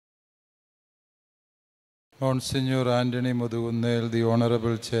Monsignor Anthony Mudugunnel, the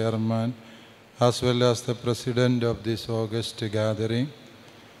Honorable Chairman, as well as the President of this August gathering,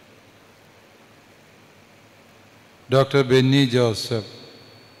 Dr. Benny Joseph,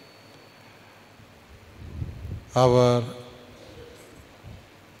 our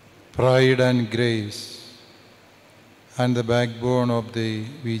pride and grace and the backbone of the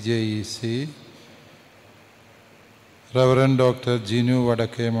VJEC, Reverend Dr. Jinu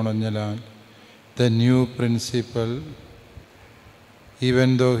Vadake Munanjalan, the new principal.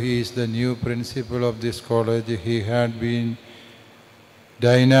 Even though he is the new principal of this college, he had been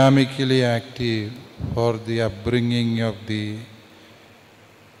dynamically active for the upbringing of the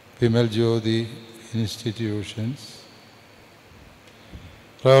Vimal Jyothi institutions.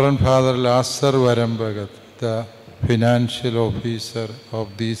 Reverend Father Lasar Varambagat, the financial officer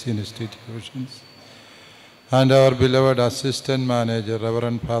of these institutions, and our beloved assistant manager,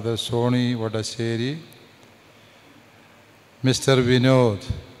 Reverend Father Soni Vadaseri, Mr. Vinod,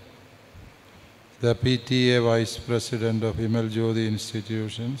 the PTA Vice President of Vimal Jyothi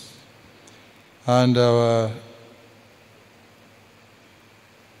institutions, and our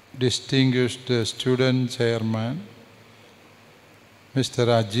distinguished student chairman, Mr.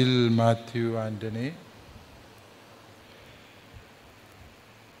 Ajil Matthew Anthony,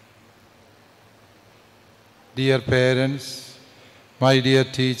 dear parents, my dear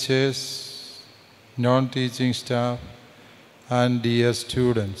teachers, non-teaching staff, and dear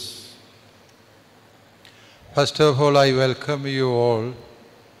students. First of all, I welcome you all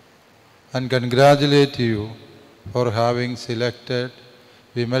and congratulate you for having selected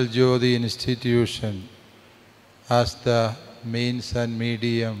Vimal Jyothi Institution as the means and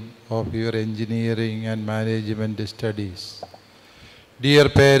medium of your engineering and management studies. Dear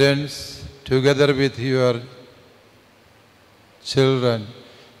parents, together with your children,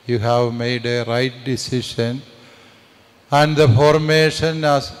 you have made a right decision, and the formation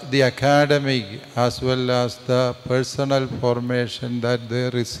as the academic as well as the personal formation that they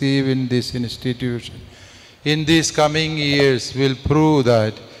receive in this institution in these coming years will prove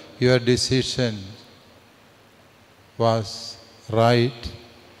that your decision was right,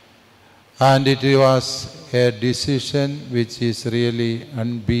 and it was a decision which is really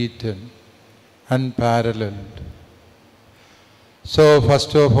unbeaten, unparalleled. So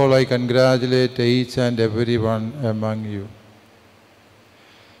first of all, I congratulate each and everyone among you.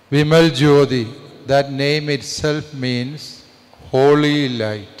 Vimal Jyothi, that name itself means holy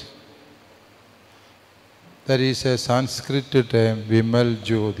light. That is a Sanskrit term, Vimal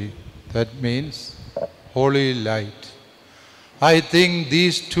Jyothi. That means holy light. I think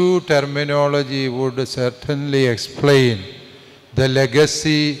these two terminology would certainly explain the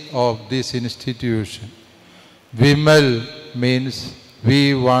legacy of this institution. Vimal means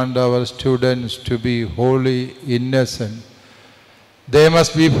we want our students to be wholly innocent. They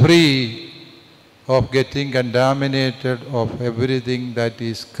must be free of getting contaminated of everything that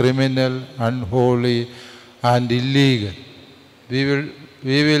is criminal, unholy, and illegal. We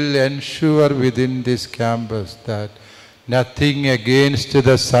will ensure within this campus that nothing against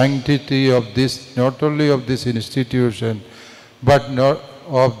the sanctity of this, not only of this institution, but not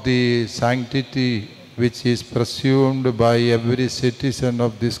of the sanctity which is presumed by every citizen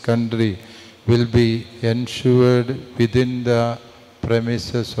of this country, will be ensured within the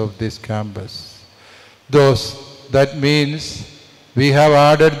premises of this campus. That means we have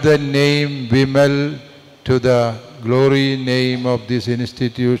added the name Vimal to the glory name of this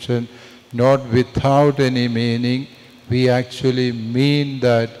institution, not without any meaning. We actually mean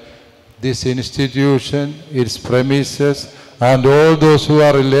that this institution, its premises, and all those who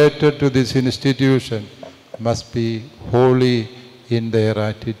are related to this institution must be holy in their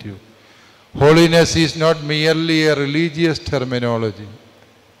attitude. Holiness is not merely a religious terminology.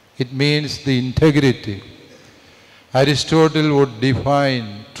 It means the integrity. Aristotle would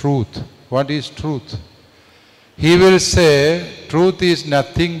define truth. What is truth? He will say truth is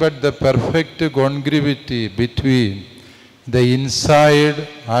nothing but the perfect congruity between the inside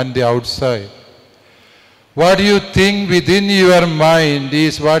and the outside. What you think within your mind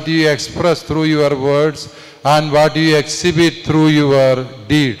is what you express through your words and what you exhibit through your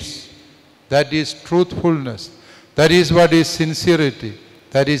deeds. That is truthfulness. That is what is sincerity.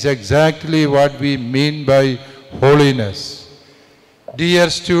 That is exactly what we mean by holiness. Dear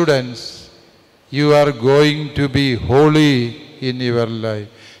students, you are going to be holy in your life.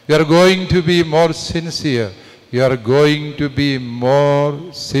 You are going to be more sincere. You are going to be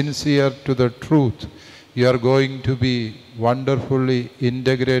more sincere to the truth. You are going to be wonderfully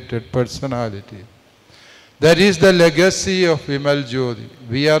integrated personality. That is the legacy of Vimal Jyothi.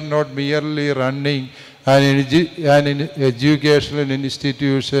 We are not merely running an educational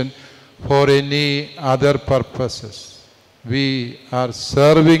institution for any other purposes. We are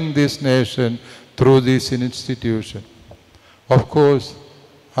serving this nation through this institution. Of course,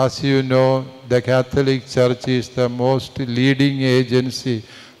 as you know, the Catholic Church is the most leading agency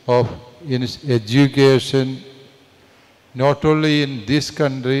of education, not only in this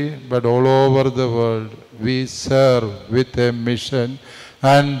country, but all over the world. We serve with a mission,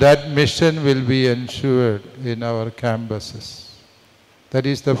 and that mission will be ensured in our campuses. That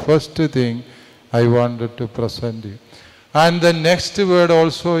is the first thing I wanted to present you. And the next word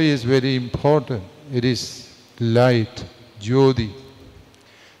also is very important. It is light, Jyothi.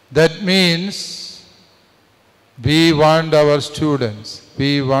 That means we want our students,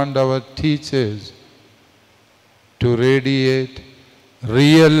 we want our teachers to radiate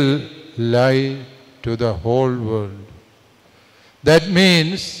real light to the whole world. That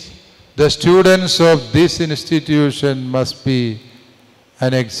means the students of this institution must be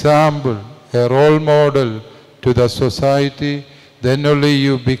an example, a role model to the society. Then only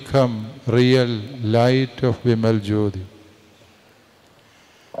you become real light of Vimal Jyothi.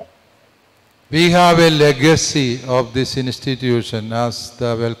 We have a legacy of this institution, as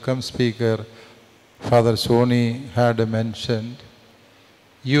the welcome speaker, Father Soni, had mentioned.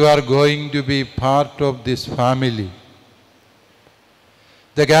 You are going to be part of this family.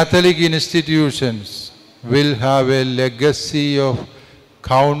 The Catholic institutions will have a legacy of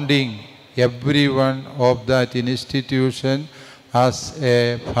counting everyone of that institution as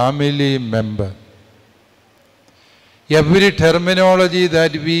a family member. Every terminology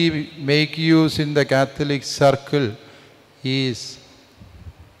that we make use in the Catholic circle is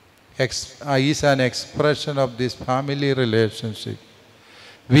an expression of this family relationship.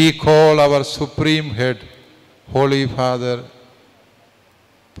 We call our Supreme Head, Holy Father,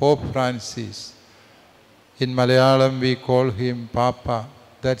 Pope Francis. In Malayalam we call him Papa.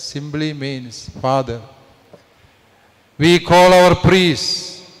 That simply means Father. We call our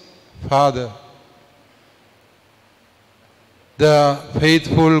priest Father. The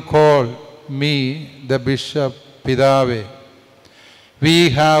faithful call me, the bishop, Pidave.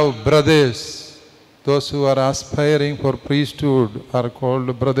 We have brothers. Those who are aspiring for priesthood are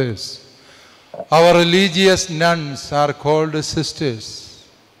called brothers. Our religious nuns are called sisters.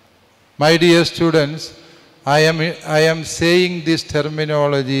 My dear students, I am saying this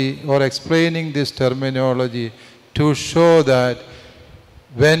terminology or explaining this terminology to show that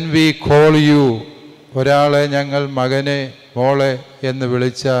when we call you, ഒരാളെ ഞങ്ങൾ മകനെ മോളെ എന്ന്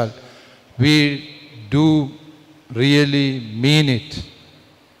വിളിച്ചാൽ we do really mean it.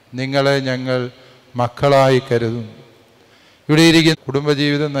 നിങ്ങളെ ഞങ്ങൾ മക്കളായി കരുതും. ഇവിടെ ഇരിക്കുന്ന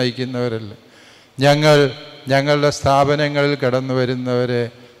കുടുംബജീവിതം നയിക്കുന്നവരല്ല. ഞങ്ങളുടെ സ്ഥാപനങ്ങളിൽ കടന്നു വരുന്നവരെ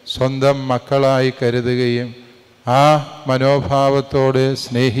സ്വന്തം മക്കളായി കരുതുകയും ആ മനോഭാവത്തോടെ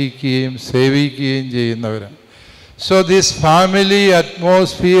സ്നേഹിക്കുകയും സേവിക്കുകയും ചെയ്യുന്നവരാണ്. So this family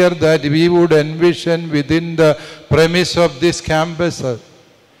atmosphere that we would envision within the premise of this campus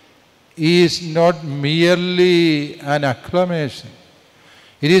is not merely an acclamation.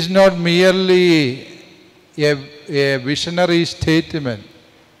 It is not merely a visionary statement.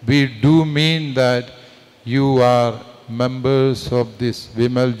 We do mean that you are members of this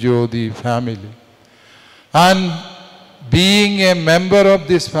Vimal Jyothi family. And being a member of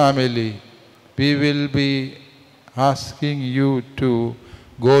this family, we will be asking you to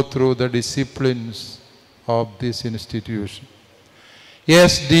go through the disciplines of this institution.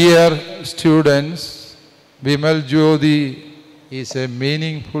 Yes, dear students, Vimal Jyothi is a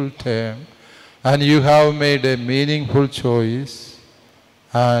meaningful term, and you have made a meaningful choice,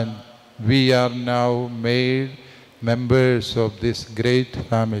 and we are now made members of this great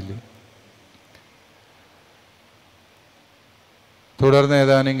family. തുടർന്ന്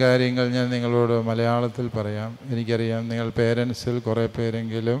ഏതാനും കാര്യങ്ങൾ ഞാൻ നിങ്ങളോട് മലയാളത്തിൽ പറയാം. എനിക്കറിയാം നിങ്ങൾ പേരൻസിൽ കുറേ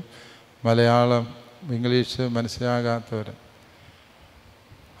പേരെങ്കിലും മലയാളം ഇംഗ്ലീഷ് മനസ്സിലാകാത്തവർ.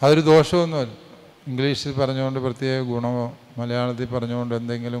 അതൊരു ദോഷമൊന്നുമല്ല. ഇംഗ്ലീഷിൽ പറഞ്ഞുകൊണ്ട് പ്രത്യേക ഗുണമോ മലയാളത്തിൽ പറഞ്ഞുകൊണ്ട്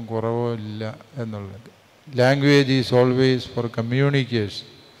എന്തെങ്കിലും കുറവോ ഇല്ല എന്നുള്ളത്. Language is always for communication.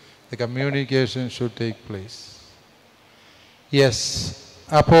 The communication should take place. Yes,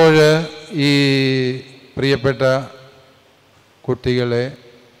 അപ്പോൾ ഈ പ്രിയപ്പെട്ട കുട്ടികളെ,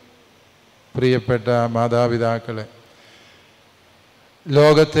 പ്രിയപ്പെട്ട മാതാപിതാക്കളെ,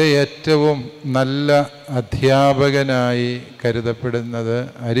 ലോകത്തെ ഏറ്റവും നല്ല അധ്യാപകനായി കരുതപ്പെടുന്നത്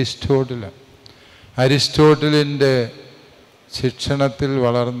അരിസ്റ്റോട്ടിലാണ്. അരിസ്റ്റോട്ടിലിൻ്റെ ശിക്ഷണത്തിൽ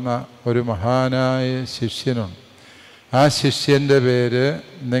വളർന്ന ഒരു മഹാനായ ശിഷ്യനുണ്ട്. ആ ശിഷ്യൻ്റെ പേര്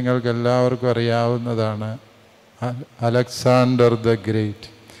നിങ്ങൾക്കെല്ലാവർക്കും അറിയാവുന്നതാണ്, അലക്സാണ്ടർ ദ ഗ്രേറ്റ്.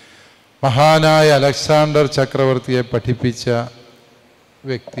 മഹാനായ അലക്സാണ്ടർ ചക്രവർത്തിയെ പഠിപ്പിച്ച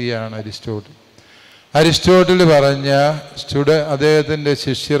വ്യക്തിയാണ് അരിസ്റ്റോട്ടിൽ. അരിസ്റ്റോട്ടിൽ പറഞ്ഞ അദ്ദേഹത്തിൻ്റെ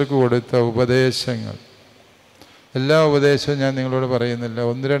ശിഷ്യർക്ക് കൊടുത്ത ഉപദേശങ്ങൾ, എല്ലാ ഉപദേശവും ഞാൻ നിങ്ങളോട് പറയുന്നില്ല,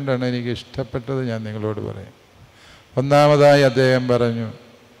 ഒന്ന് രണ്ടെണ്ണം എനിക്ക് ഇഷ്ടപ്പെട്ടത് ഞാൻ നിങ്ങളോട് പറയും. ഒന്നാമതായി അദ്ദേഹം പറഞ്ഞു,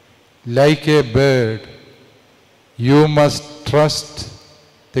 like A bird you must trust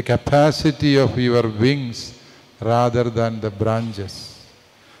the capacity of your wings rather than the branches.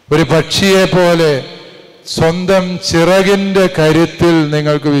 ഒരു പക്ഷിയെ പോലെ സ്വന്തം ചിറകിൻ്റെ കരുത്തിൽ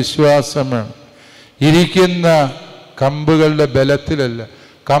നിങ്ങൾക്ക് വിശ്വാസം വേണം. ഇരിക്കുന്ന കമ്പുകളുടെ ബലത്തിലല്ല.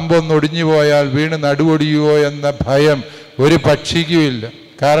 കമ്പൊന്നൊടിഞ്ഞു പോയാൽ വീണ് നടുവൊടിയുമോ എന്ന ഭയം ഒരു പക്ഷിക്കുമില്ല.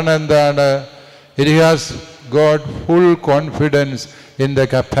 കാരണം എന്താണ്? It has got full confidence in the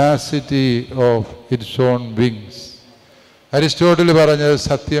capacity of its on wings. Aristotle പറഞ്ഞത്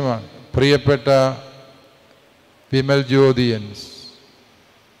സത്യമാണ്. പ്രിയപ്പെട്ട Vimal ജ്യോതിയൻസ്,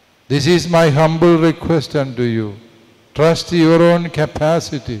 this is my humble request unto you. Trust your own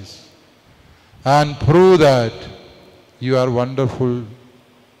capacities and prove that you are wonderful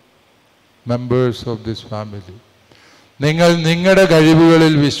members of this family. നിങ്ങൾ നിങ്ങളുടെ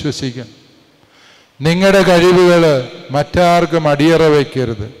കഴിവുകളിൽ വിശ്വസിക്കണം. നിങ്ങളുടെ കഴിവുകൾ മറ്റാർക്കും അടിയറ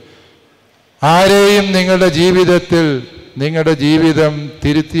വയ്ക്കരുത്. ആരെയും നിങ്ങളുടെ ജീവിതത്തിൽ നിങ്ങളുടെ ജീവിതം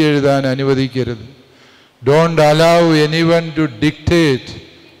തിരുത്തി എഴുതാൻ അനുവദിക്കരുത്. Don't allow anyone to dictate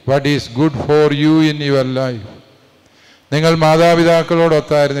what is good for you in your life. നിങ്ങൾ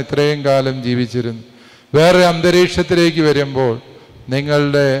മാതാപിതാക്കളോടൊത്തായിരുന്നു ഇത്രയും കാലം ജീവിച്ചിരുന്നു. വേറെ അന്തരീക്ഷത്തിലേക്ക് വരുമ്പോൾ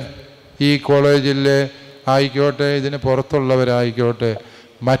നിങ്ങളുടെ ഈ കോളേജിലെ ആയിക്കോട്ടെ, ഇതിന് പുറത്തുള്ളവരായിക്കോട്ടെ,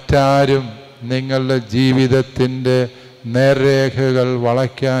 മറ്റാരും നിങ്ങളുടെ ജീവിതത്തിൻ്റെ നേർരേഖകൾ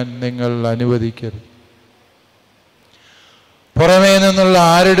വളയ്ക്കാൻ നിങ്ങൾ അനുവദിക്കരുത്. പുറമേ നിന്നുള്ള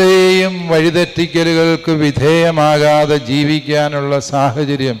ആരുടെയും വഴിതെറ്റിക്കലുകൾക്ക് വിധേയമാകാതെ ജീവിക്കാനുള്ള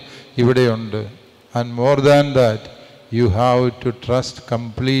സാഹചര്യം ഇവിടെയുണ്ട്. And more than that you have to trust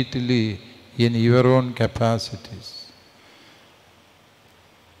completely in your own capacities.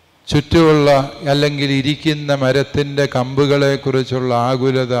 ചുറ്റുമുള്ള അല്ലെങ്കിൽ ഇരിക്കുന്ന മരത്തിൻ്റെ കമ്പുകളെക്കുറിച്ചുള്ള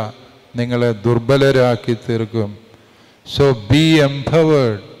ആകുലത നിങ്ങളെ ദുർബലരാക്കി തീർക്കും. So B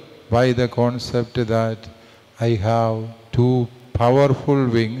empowered by the concept that I have two powerful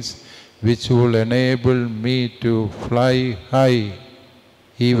wings which will enable me to fly high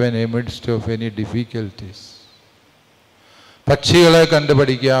even amidst of any difficulties. പക്ഷികളെ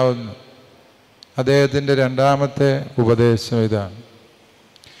കണ്ടുപഠിക്കാവുന്നു. അദ്ദേഹത്തിൻ്റെ രണ്ടാമത്തെ ഉപദേശം ഇതാണ്,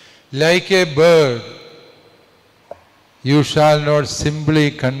 like A bird you shall not simply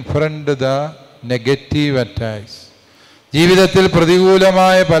confront the negative attacks. ജീവിതത്തിൽ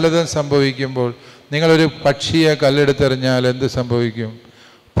പ്രതികൂലമായ പലതും സംഭവിക്കുമ്പോൾ നിങ്ങളൊരു പക്ഷിയെ കല്ലെടുത്തെറിഞ്ഞാൽ എന്ത് സംഭവിക്കും?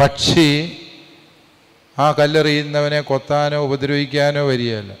 പക്ഷി ആ കല്ലെറിയുന്നവനെ കൊത്താനോ ഉപദ്രവിക്കാനോ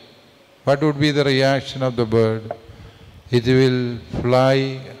വരികയല്ല. What would be the reaction of the bird? It will fly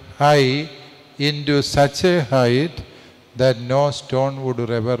high in to such A height that no stone would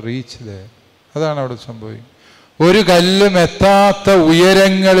ever reach there. അതാണ് അവിടെ സംഭവിക്കുന്നത്. ഒരു കല്ലും എത്താത്ത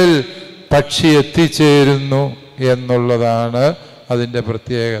ഉയരങ്ങളിൽ പക്ഷി എത്തിച്ചേരുന്നു എന്നുള്ളതാണ് അതിൻ്റെ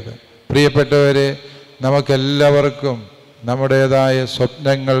പ്രത്യേകത. പ്രിയപ്പെട്ടവരെ, നമുക്കെല്ലാവർക്കും നമ്മുടേതായ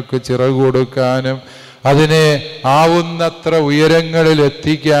സ്വപ്നങ്ങൾക്ക് ചിറക് കൊടുക്കാനും അതിനെ ആവുന്നത്ര ഉയരങ്ങളിൽ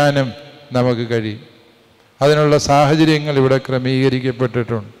എത്തിക്കാനും നമുക്ക് കഴിയും. അതിനുള്ള സാഹചര്യങ്ങൾ ഇവിടെ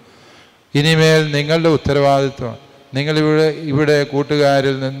ക്രമീകരിക്കപ്പെട്ടിട്ടുണ്ട്. ഇനിമേൽ നിങ്ങളുടെ ഉത്തരവാദിത്വം, ഇവിടെ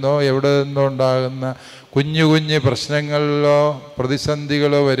കൂട്ടുകാരിൽ നിന്നോ എവിടെ നിന്നോ ഉണ്ടാകുന്ന കുഞ്ഞു കുഞ്ഞു പ്രശ്നങ്ങളിലോ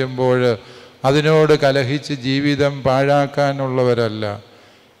പ്രതിസന്ധികളോ വരുമ്പോൾ അതിനോട് കലഹിച്ച് ജീവിതം പാഴാക്കാനുള്ളവരല്ല.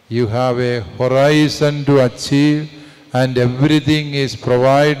 You have a horizon to achieve and everything is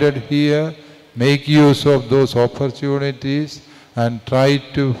provided here. Make use of those opportunities and try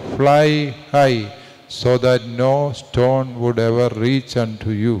to fly high so that no stone would ever reach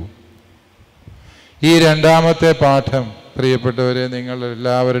unto you. ഈ രണ്ടാമത്തെ പാഠം പ്രിയപ്പെട്ടവരെ നിങ്ങൾ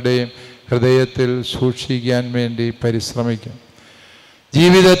എല്ലാവരുടെയും ഹൃദയത്തിൽ സൂക്ഷിക്കാൻ വേണ്ടി പരിശ്രമിക്കും.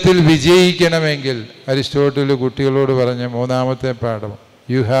 ജീവിതത്തിൽ വിജയിക്കണമെങ്കിൽ അരിസ്റ്റോട്ടിൽ കുട്ടികളോട് പറഞ്ഞ മൂന്നാമത്തെ പാഠം,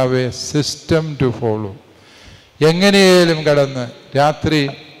 you have A system to follow. എങ്ങനെയാലും കടന്ന് രാത്രി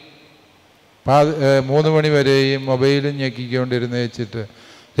 3 മണി വരെയും മൊബൈലും ഞെക്കിക്കൊണ്ടിരുന്ന് വെച്ചിട്ട്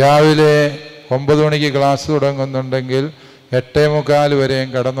രാവിലെ 9 മണിക്ക് ക്ലാസ് തുടങ്ങുന്നുണ്ടെങ്കിൽ 8:45 വരെയും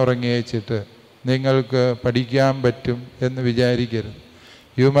കടന്നുറങ്ങി വെച്ചിട്ട് നിങ്ങൾക്ക് പഠിക്കാൻ പറ്റും എന്ന് വിചാരിക്കരുത്.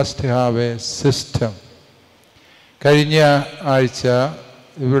 You must have A system. കഴിഞ്ഞ ആഴ്ച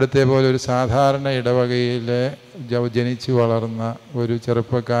ഇവിടുത്തെ പോലെ ഒരു സാധാരണ ഇടവകയിലെ ജനിച്ചു വളർന്ന ഒരു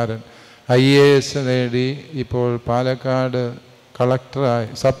ചെറുപ്പക്കാരൻ IAS നേടി ഇപ്പോൾ പാലക്കാട്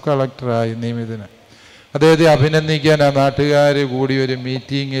സബ് കളക്ടറായി നിയമിതനായി. അദ്ദേഹത്തെ അഭിനന്ദിക്കാൻ ആ നാട്ടുകാർ കൂടി ഒരു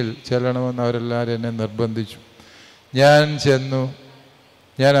മീറ്റിങ്ങിൽ ചെല്ലണമെന്ന് അവരെല്ലാവരും എന്നെ നിർബന്ധിച്ചു. ഞാൻ ചെന്നു.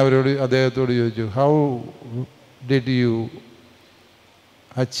 ഞാൻ അദ്ദേഹത്തോട് ചോദിച്ചു, how did you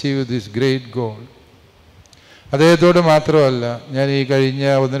achieve this great goal? അദ്ദേഹത്തോട് മാത്രമല്ല, ഞാൻ ഈ കഴിഞ്ഞ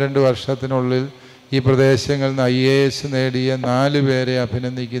 1-2 വർഷത്തിനുള്ളിൽ ഈ പ്രദേശങ്ങളിൽ നിന്ന് IAS നേടിയ 4 പേരെ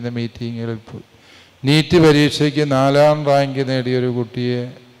അഭിനന്ദിക്കുന്ന മീറ്റിങ്ങുകളിൽ പോയി. നീറ്റ് പരീക്ഷയ്ക്ക് 4ാം റാങ്ക് നേടിയ ഒരു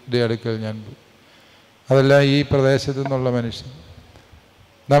കുട്ടിയുടെ അടുക്കൽ ഞാൻ പോയി. അതെല്ലാം ഈ പ്രദേശത്തു നിന്നുള്ള മനുഷ്യൻ.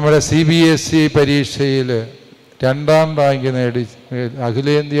 നമ്മുടെ CBSE പരീക്ഷയിൽ 2ാം റാങ്ക് നേടി,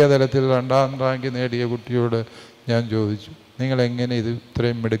 അഖിലേന്ത്യാ തലത്തിൽ 2ാം റാങ്ക് നേടിയ കുട്ടിയോട് ഞാൻ ചോദിച്ചു, നിങ്ങളെങ്ങനെ ഇത്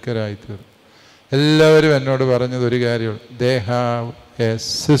ഇത്രയും മിടുക്കരായിത്തീർന്നു? എല്ലാവരും എന്നോട് പറഞ്ഞത് ഒരു കാര്യമാണ്, they have A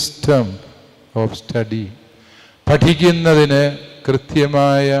system of study. പഠിക്കുന്നതിന്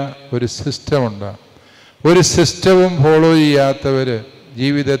കൃത്യമായ ഒരു സിസ്റ്റമുണ്ടാകും. ഒരു സിസ്റ്റവും ഫോളോ ചെയ്യാത്തവർ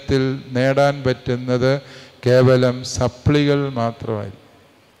ജീവിതത്തിൽ നേടാൻ പറ്റുന്നത് കേവലം സപ്ലികൾ മാത്രമായി.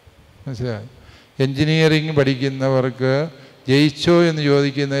 മനസ്സിലായി? എൻജിനീയറിങ് പഠിക്കുന്നവർക്ക് ജയിച്ചോ എന്ന്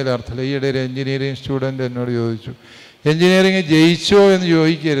ചോദിക്കുന്നതിൽ അർത്ഥമില്ല. ഈയിടെ ഒരു എൻജിനീയറിങ് സ്റ്റുഡൻ്റ് എന്നോട് ചോദിച്ചു, എൻജിനീയറിങ് ജയിച്ചോ എന്ന്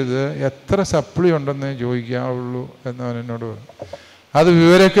ചോദിക്കരുത്, എത്ര സപ്ലി ഉണ്ടെന്ന് ചോദിക്കാവുള്ളൂ എന്നവൻ എന്നോട് പറഞ്ഞു. അത്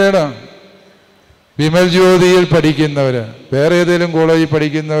വിവരക്കേടാണ്. വിമൽ ജ്യോതിയിൽ പഠിക്കുന്നവർ വേറെ ഏതെങ്കിലും കോളേജിൽ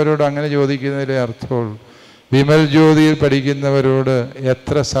പഠിക്കുന്നവരോട് അങ്ങനെ ചോദിക്കുന്നതിലേ അർത്ഥമുള്ളൂ. വിമൽ ജ്യോതിയിൽ പഠിക്കുന്നവരോട്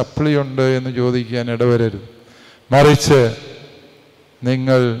എത്ര സപ്ലി ഉണ്ട് എന്ന് ചോദിക്കാൻ ഇടവരരുത്. മറിച്ച്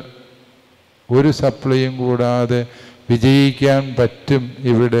നിങ്ങൾ ഒരു സപ്ലിയും കൂടാതെ വിജയിക്കാൻ പറ്റും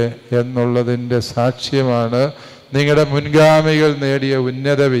ഇവിടെ എന്നുള്ളതിൻ്റെ സാക്ഷ്യമാണ് നിങ്ങളുടെ മുൻഗാമികൾ നേടിയ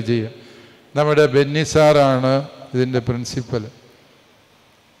ഉന്നത വിജയം. നമ്മുടെ ബെന്നി സാറാണ് ഇതിൻ്റെ principal.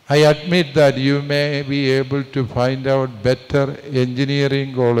 I admit that you may be able to find out better engineering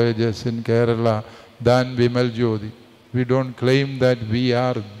colleges in Kerala than Vimal Jyothi. We don't claim that we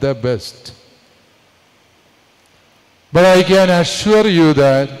are the best. But I can assure you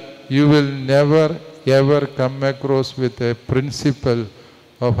that you will never ever come across with a principal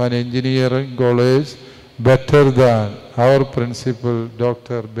of an engineering college better than our principal,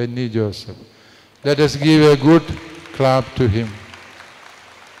 Dr. Benny Joseph. Let us give a good clap to him.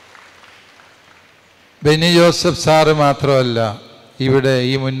 Benny Joseph sir മാത്രമല്ല, ഇവിടെ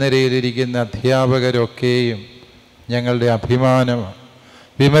ഈ മുൻനിരയിലിരിക്കുന്ന അധ്യാപകരൊക്കെയും ഞങ്ങളുടെ അഭിമാനമാണ്.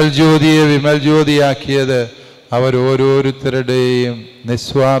 വിമൽ ജ്യോതിയെ വിമൽ ജ്യോതിയാക്കിയത് അവരോരോരുത്തരുടെയും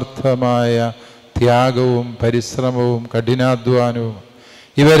നിസ്വാർത്ഥമായ ത്യാഗവും പരിശ്രമവും കഠിനാധ്വാനവും.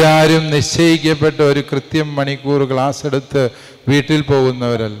 ഇവരാരും നിശ്ചയിക്കപ്പെട്ട ഒരു കൃത്യം മണിക്കൂർ ക്ലാസ് എടുത്ത് വീട്ടിൽ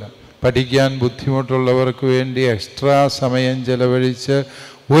പോകുന്നവരല്ല. പഠിക്കാൻ ബുദ്ധിമുട്ടുള്ളവർക്ക് വേണ്ടി എക്സ്ട്രാ സമയം ചെലവഴിച്ച്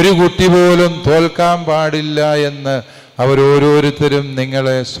ഒരു കുട്ടി പോലും തോൽക്കാൻ പാടില്ല എന്ന് അവരോരോരുത്തരും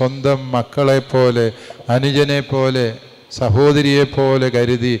നിങ്ങളെ സ്വന്തം മക്കളെപ്പോലെ, അനുജനെ പോലെ, സഹോദരിയെപ്പോലെ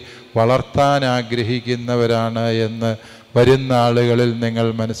കരുതി വളർത്താൻ ആഗ്രഹിക്കുന്നവരാണ് എന്ന് വരുന്ന ആളുകളിൽ നിങ്ങൾ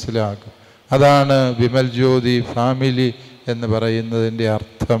മനസ്സിലാക്കും. അതാണ് വിമൽ ജ്യോതി ഫാമിലി എന്ന് പറയുന്നതിൻ്റെ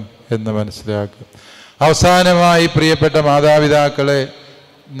അർത്ഥം എന്ന് മനസ്സിലാക്കും. അവസാനമായി പ്രിയപ്പെട്ട മാതാപിതാക്കളെ,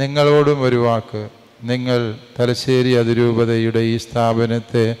 നിങ്ങളോടും ഒരു വാക്ക്. നിങ്ങൾ തലശ്ശേരി അതിരൂപതയുടെ ഈ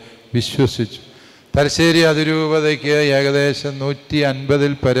സ്ഥാപനത്തെ വിശ്വസിച്ചു. തലശ്ശേരി അതിരൂപതയ്ക്ക് ഏകദേശം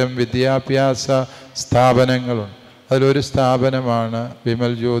 150-ൽ പരം വിദ്യാഭ്യാസ സ്ഥാപനങ്ങളുണ്ട്. അതിലൊരു സ്ഥാപനമാണ്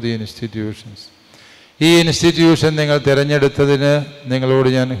വിമൽ ജ്യോതി ഇൻസ്റ്റിറ്റ്യൂഷൻസ്. ഈ ഇൻസ്റ്റിറ്റ്യൂഷൻ നിങ്ങൾ തിരഞ്ഞെടുത്തതിന് നിങ്ങളോട്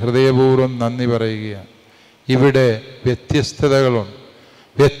ഞാൻ ഹൃദയപൂർവ്വം നന്ദി പറയുകയാണ്. ഇവിടെ വ്യത്യസ്തതകളുണ്ട്.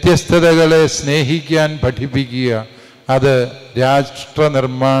 വ്യത്യസ്തതകളെ സ്നേഹിക്കാൻ പഠിപ്പിക്കുക, അത് രാഷ്ട്ര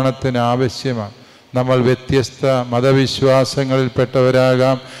നിർമ്മാണത്തിന് ആവശ്യമാണ്. നമ്മൾ വ്യത്യസ്ത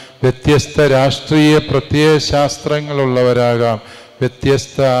മതവിശ്വാസങ്ങളിൽപ്പെട്ടവരാകാം, വ്യത്യസ്ത രാഷ്ട്രീയ പ്രത്യയശാസ്ത്രങ്ങളുള്ളവരാകാം,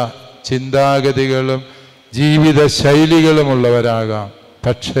 വ്യത്യസ്ത ചിന്താഗതികളും ജീവിത ശൈലികളുമുള്ളവരാകാം.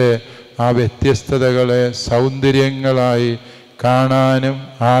 പക്ഷേ ആ വ്യത്യസ്തതകളെ സൗന്ദര്യങ്ങളായി കാണാനും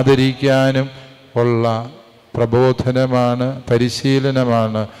ആദരിക്കാനും ഉള്ള പ്രബോധനമാണ്,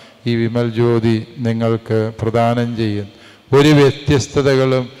 പരിശീലനമാണ് ഈ വിമൽ ജ്യോതി നിങ്ങൾക്ക് പ്രദാനം ചെയ്യുന്നത്. ഒരു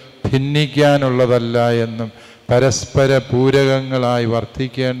വ്യത്യസ്തതകളും ഭിന്നിക്കാനുള്ളതല്ല എന്നും പരസ്പര പൂരകങ്ങളായി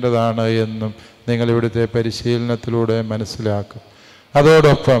വർത്തിക്കേണ്ടതാണ് എന്നും നിങ്ങളിവിടുത്തെ പരിശീലനത്തിലൂടെ മനസ്സിലാക്കും.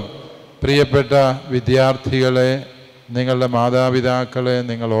 അതോടൊപ്പം പ്രിയപ്പെട്ട വിദ്യാർത്ഥികളെ, നിങ്ങളുടെ മാതാപിതാക്കളെ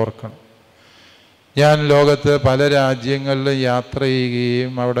നിങ്ങൾ ഓർക്കണം. ഞാൻ ലോകത്ത് പല രാജ്യങ്ങളിലും യാത്ര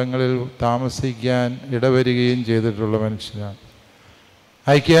ചെയ്യുകയും അവിടങ്ങളിൽ താമസിക്കാൻ ഇടവരികയും ചെയ്തിട്ടുള്ള മനുഷ്യനാണ്.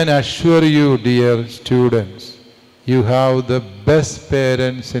 I can assure you, dear students, you have the best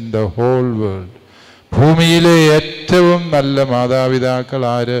parents in the whole world. ഭൂമിയിലെ ഏറ്റവും നല്ല മാതാപിതാക്കൾ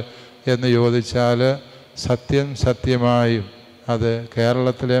ആര് എന്ന് ചോദിച്ചാൽ സത്യമായും അത്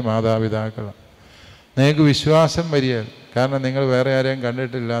കേരളത്തിലെ മാതാപിതാക്കളാണ്. നിങ്ങൾക്ക് വിശ്വാസം വരികയില്ല, കാരണം നിങ്ങൾ വേറെ ആരെയും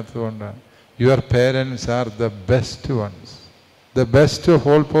കണ്ടിട്ടില്ലാത്തതുകൊണ്ടാണ്. your parents are the best ones, the best of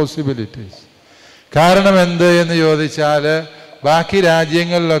all possibilities. കാരണം എന്ത് എന്ന് ചോദിച്ചാൽ ബാക്കി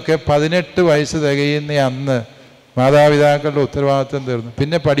രാജ്യങ്ങളിലൊക്കെ 18 വയസ്സ് തികയുന്ന അന്ന് മാതാപിതാക്കളുടെ ഉത്തരവാദിത്വം തീർന്നു.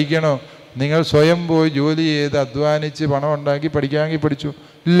 പിന്നെ പഠിക്കണോ? നിങ്ങൾ സ്വയം പോയി ജോലി ചെയ്ത് അധ്വാനിച്ച് പണം ഉണ്ടാക്കി പഠിക്കാമെങ്കിൽ പഠിച്ചു,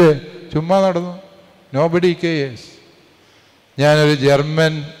 ഇല്ലേ ചുമ്മാ നടന്നു. Nobody cares. ഞാനൊരു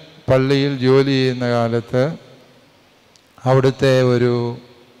ജർമ്മൻ പള്ളിയിൽ ജോലി ചെയ്യുന്ന കാലത്ത് അവിടുത്തെ ഒരു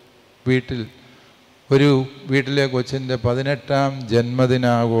വീട്ടിലെ കൊച്ചിൻ്റെ 18ാം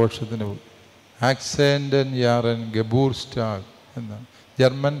ജന്മദിനാഘോഷത്തിന് പോയി. ആക്സെൻഡൻ യാറൻ ഗബൂർസ്റ്റാഗ് എന്നാണ്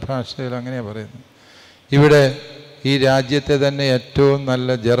ജർമ്മൻ ഭാഷയിൽ അങ്ങനെയാണ് പറയുന്നത്. ഇവിടെ ഈ രാജ്യത്തെ തന്നെ ഏറ്റവും നല്ല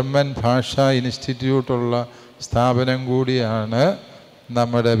ജർമ്മൻ ഭാഷാ ഇൻസ്റ്റിറ്റ്യൂട്ടുള്ള സ്ഥാപനം കൂടിയാണ്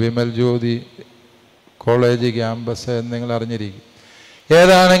നമ്മുടെ വിമൽ ജ്യോതി കോളേജ് ക്യാമ്പസ് എന്ന് നിങ്ങൾ അറിഞ്ഞിരിക്കും.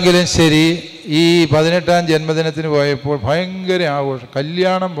 ഏതാണെങ്കിലും ശരി, ഈ 18ാം ജന്മദിനത്തിന് പോയപ്പോൾ ഭയങ്കര ആഘോഷം,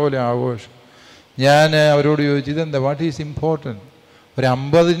 കല്യാണം പോലെ ആഘോഷം. ഞാൻ അവരോട് ചോദിച്ചു, ഇതെന്താ, വാട്ട് ഈസ് ഇമ്പോർട്ടൻറ്റ്? ഒരു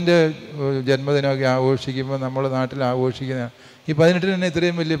 50ൻ്റെ ജന്മദിനമൊക്കെ ആഘോഷിക്കുമ്പോൾ നമ്മൾ നാട്ടിൽ ആഘോഷിക്കുന്ന ഈ 18 തന്നെ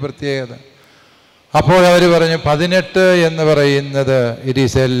ഇത്രയും വലിയ പ്രത്യേകത. അപ്പോൾ അവർ പറഞ്ഞു 18 എന്ന് പറയുന്നത് it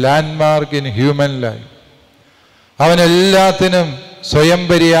is A landmark in human life. അവനെല്ലാത്തിനും സ്വയം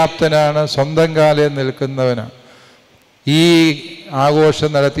പര്യാപ്തനാണ്, സ്വന്തം കാലിൽ നിൽക്കുന്നവനാണ്. ഈ ആഘോഷം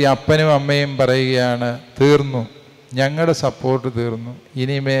നടത്തി അപ്പനും അമ്മയും പറയുകയാണ്, തീർന്നു, ഞങ്ങളുടെ സപ്പോർട്ട് തീർന്നു,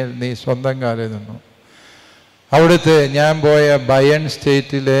 ഇനിമേൽ നീ സ്വന്തം കാലിൽ നിന്നു. അവിടുത്തെ ഞാൻ പോയ ബയൺ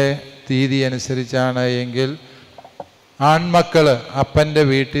സ്റ്റേറ്റിലെ തീയതി അനുസരിച്ചാണ് എങ്കിൽ ആൺമക്കൾ അപ്പൻ്റെ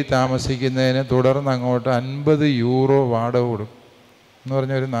വീട്ടിൽ താമസിക്കുന്നതിന് തുടർന്ന് അങ്ങോട്ട് 50 യൂറോ വാടക കൊടുക്കും. എന്ന്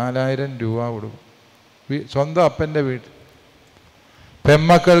പറഞ്ഞാൽ ഒരു 4000 രൂപ കൊടുക്കും സ്വന്തം അപ്പൻ്റെ വീട്ടിൽ.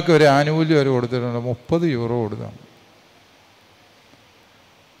 പെൺമക്കൾക്ക് ഒരു ആനുകൂല്യം അവർ കൊടുത്തിട്ടുണ്ട്, 30 യൂറോ കൊടുക്കാം.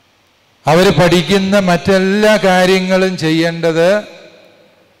 അവർ പഠിക്കുന്ന മറ്റെല്ലാ കാര്യങ്ങളും ചെയ്യേണ്ടത്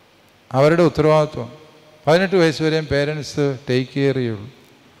അവരുടെ ഉത്തരവാദിത്വം. 18 വയസ്സ് വരെയും പേരൻസ് ടേക്ക് കെയർ ചെയ്യുള്ളൂ.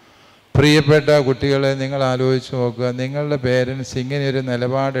 പ്രിയപ്പെട്ട കുട്ടികളെ, നിങ്ങൾ ആലോചിച്ച് നോക്കുക, നിങ്ങളുടെ പേരൻസ് ഇങ്ങനെയൊരു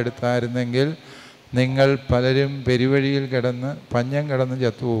നിലപാടെടുത്തായിരുന്നെങ്കിൽ നിങ്ങൾ പലരും പെരുവഴിയിൽ കിടന്ന് പഞ്ഞം കിടന്ന്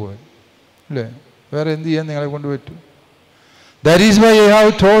ചത്തുപോകും, അല്ലേ? വേറെ എന്ത് ചെയ്യാൻ നിങ്ങളെ കൊണ്ട് പറ്റും? That is why I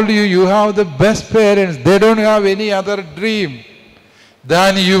have told you, you have the best parents. They don't have any other dream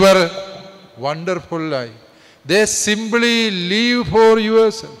than your wonderful life. They simply live for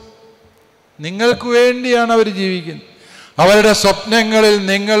yourself. നിങ്ങൾക്ക് വേണ്ടിയാണ് അവർ ജീവിക്കുന്നത്. അവരുടെ സ്വപ്നങ്ങളിൽ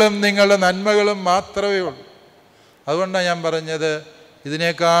നിങ്ങളും നിങ്ങളുടെ നന്മകളും മാത്രമേ ഉള്ളൂ. അതുകൊണ്ടാണ് ഞാൻ പറഞ്ഞത്,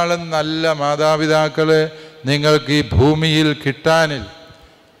 ഇതിനേക്കാളും നല്ല മാതാപിതാക്കൾ നിങ്ങൾക്ക് ഈ ഭൂമിയിൽ കിട്ടാനില്ല.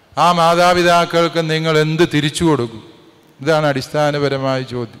 ആ മാതാപിതാക്കൾക്ക് നിങ്ങൾ എന്ത് തിരിച്ചു കൊടുക്കും? ഇതാണ് അടിസ്ഥാനപരമായ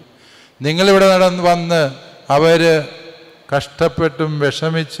ചോദ്യം. നിങ്ങളിവിടെ നടന്ന് വന്ന് അവർ കഷ്ടപ്പെട്ടും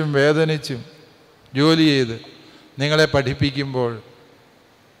വിഷമിച്ചും വേദനിച്ചും ജോലി ചെയ്ത് നിങ്ങളെ പഠിപ്പിക്കുമ്പോൾ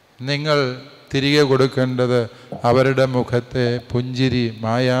നിങ്ങൾ തിരികെ കൊടുക്കേണ്ടത് അവരുടെ മുഖത്തെ പുഞ്ചിരി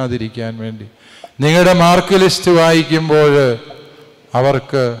മായാതിരിക്കാൻ വേണ്ടി. നിങ്ങളുടെ മാർക്ക് ലിസ്റ്റ് വായിക്കുമ്പോൾ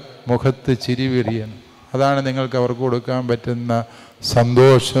അവർക്ക് മുഖത്ത് ചിരി വിരിയണം. അതാണ് നിങ്ങൾക്ക് അവർക്ക് കൊടുക്കാൻ പറ്റുന്ന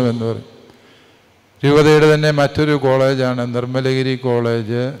സന്തോഷം എന്ന് പറയും. രൂപതയുടെ തന്നെ മറ്റൊരു കോളേജാണ് നിർമ്മലഗിരി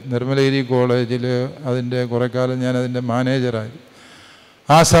കോളേജ്. നിർമ്മലഗിരി കോളേജിൽ അതിൻ്റെ കുറേ കാലം ഞാൻ അതിൻ്റെ മാനേജറായി.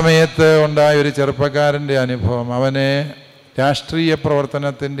 ആ സമയത്ത് ഉണ്ടായ ഒരു ചെറുപ്പക്കാരൻ്റെ അനുഭവം, അവനെ രാഷ്ട്രീയ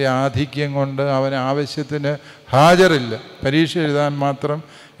പ്രവർത്തനത്തിൻ്റെ ആധിക്യം കൊണ്ട് അവന് ആവശ്യത്തിന് ഹാജറില്ല, പരീക്ഷ എഴുതാൻ മാത്രം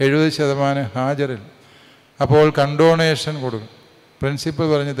 70% ഹാജറില്ല. അപ്പോൾ കണ്ടോണേഷൻ കൊടുക്കും. പ്രിൻസിപ്പൽ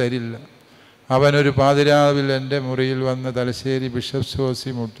പറഞ്ഞ് തരില്ല. അവനൊരു പാതിരാവിൽ എൻ്റെ മുറിയിൽ വന്ന് തലശ്ശേരി ബിഷപ്സ്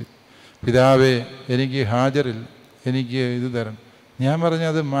ഹൗസിൽ മുട്ടി, പിതാവേ എനിക്ക് ഹാജറില്ല, എനിക്ക് ഇത് തരണം. ഞാൻ പറഞ്ഞു,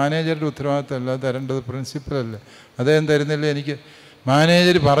 അത് മാനേജറുടെ ഉത്തരവാദിത്തമല്ല, തരേണ്ടത് പ്രിൻസിപ്പലല്ലേ. അദ്ദേഹം തരുന്നില്ല. എനിക്ക്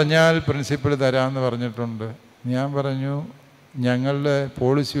മാനേജർ പറഞ്ഞാൽ പ്രിൻസിപ്പൽ തരാമെന്ന് പറഞ്ഞിട്ടുണ്ട്. ഞാൻ പറഞ്ഞു, ഞങ്ങളുടെ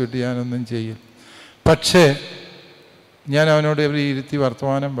പോളിസി വിട്ട് ഞാനൊന്നും ചെയ്യില്ല. പക്ഷേ ഞാൻ അവനോട് ഇരുത്തി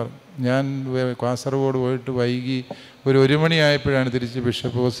വർത്തമാനം പറഞ്ഞു. ഞാൻ കാസർഗോഡ് പോയിട്ട് വൈകി ഒരു 1 മണിയായപ്പോഴാണ് തിരിച്ച്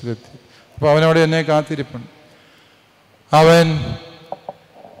ബിഷപ്പ് ഹൗസിലെത്തി. അപ്പോൾ അവനോട് എന്നെ കാത്തിരിപ്പുണ്ട്. അവൻ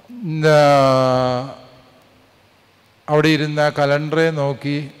അവിടെ ഇരുന്ന കലണ്ടറെ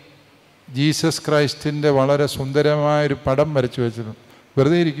നോക്കി ജീസസ് ക്രൈസ്റ്റിൻ്റെ വളരെ സുന്ദരമായൊരു പടം വരച്ചു വെച്ചിരുന്നു.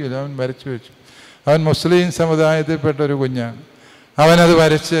 വെറുതെ ഇരിക്കില്ല, അവൻ വരച്ചു വെച്ചു. അവൻ മുസ്ലിം സമുദായത്തിൽപ്പെട്ട ഒരു കുഞ്ഞാണ്. അവനത്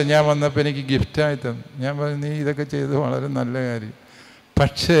വരച്ച് ഞാൻ വന്നപ്പോൾ എനിക്ക് ഗിഫ്റ്റായി തന്നു. ഞാൻ പറഞ്ഞു, നീ ഇതൊക്കെ ചെയ്ത് വളരെ നല്ല കാര്യം,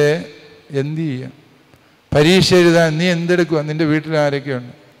 പക്ഷേ എന്തു ചെയ്യാം, പരീക്ഷ എഴുതാൻ നീ എന്തെടുക്കുക, നിൻ്റെ വീട്ടിൽ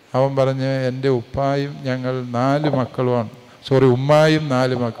ആരൊക്കെയുണ്ട്? അവൻ പറഞ്ഞ്, എൻ്റെ ഉപ്പായും ഞങ്ങൾ 4 മക്കളുമാണ്. ഉമ്മായും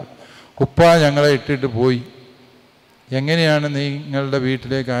 4 മക്കൾ. ഉപ്പ ഞങ്ങളെ ഇട്ടിട്ട് പോയി. എങ്ങനെയാണ് നിങ്ങളുടെ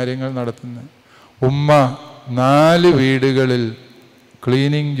വീട്ടിലെ കാര്യങ്ങൾ നടത്തുന്നത്? ഉമ്മ 4 വീടുകളിൽ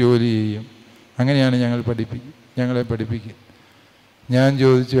ക്ലീനിങ് ജോലി ചെയ്യും. അങ്ങനെയാണ് ഞങ്ങളെ പഠിപ്പിക്കുക. ഞാൻ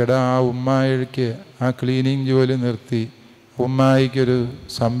ചോദിച്ചു, എടാ ആ ഉമ്മായിക്ക് ആ ക്ലീനിങ് ജോലി നിർത്തി ഉമ്മായിക്കൊരു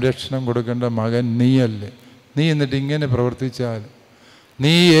സംരക്ഷണം കൊടുക്കേണ്ട മകൻ നീയല്ലേ? നീ എന്നിട്ട് ഇങ്ങനെ പ്രവർത്തിച്ചാൽ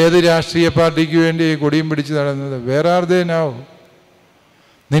നീ ഏത് രാഷ്ട്രീയ പാർട്ടിക്ക് വേണ്ടി കൊടിയും പിടിച്ച് നടന്നത്? വേറെ ആർദേനാവും?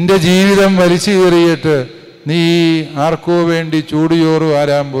 നിന്റെ ജീവിതം വലിച്ചു കയറിയിട്ട് നീ ആർക്കോ വേണ്ടി ചൂടുചോറ്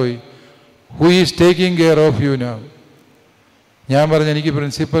ആരാൻ പോയി? Who is taking care of you now? ഞാൻ പറഞ്ഞു, എനിക്ക്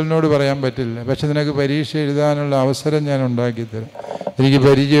പ്രിൻസിപ്പലിനോട് പറയാൻ പറ്റില്ല, പക്ഷെ നിനക്ക് പരീക്ഷ എഴുതാനുള്ള അവസരം ഞാൻ ഉണ്ടാക്കിത്തരാം. എനിക്ക്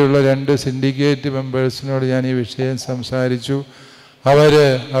പരിചയമുള്ള 2 സിൻഡിക്കേറ്റ് മെമ്പേഴ്സിനോട് ഞാൻ ഈ വിഷയം സംസാരിച്ചു.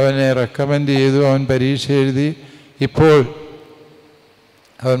 അവനെ റെക്കമെൻഡ് ചെയ്തു. അവൻ പരീക്ഷ എഴുതി. ഇപ്പോൾ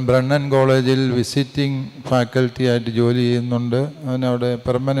അവൻ ബ്രണ്ണൻ കോളേജിൽ വിസിറ്റിംഗ് ഫാക്കൽറ്റി ആയിട്ട് ജോലി ചെയ്യുന്നുണ്ട്. അവനവിടെ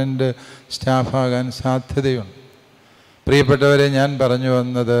പെർമനൻ്റ് സ്റ്റാഫാകാൻ സാധ്യതയുണ്ട്. പ്രിയപ്പെട്ടവരെ, ഞാൻ പറഞ്ഞു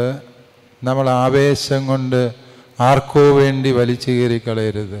വന്നത്, നമ്മൾ ആവേശം കൊണ്ട് ആർക്കോ വേണ്ടി വലിച്ചു കയറി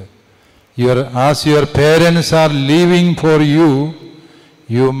കളയരുത്. As your parents are living for you,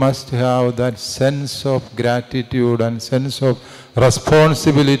 you must have that sense of gratitude and sense of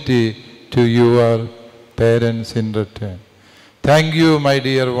responsibility to your parents in return. Thank you, my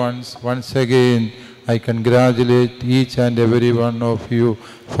dear ones. Once again, I congratulate each and every one of you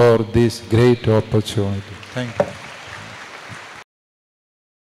for this great opportunity. Thank you.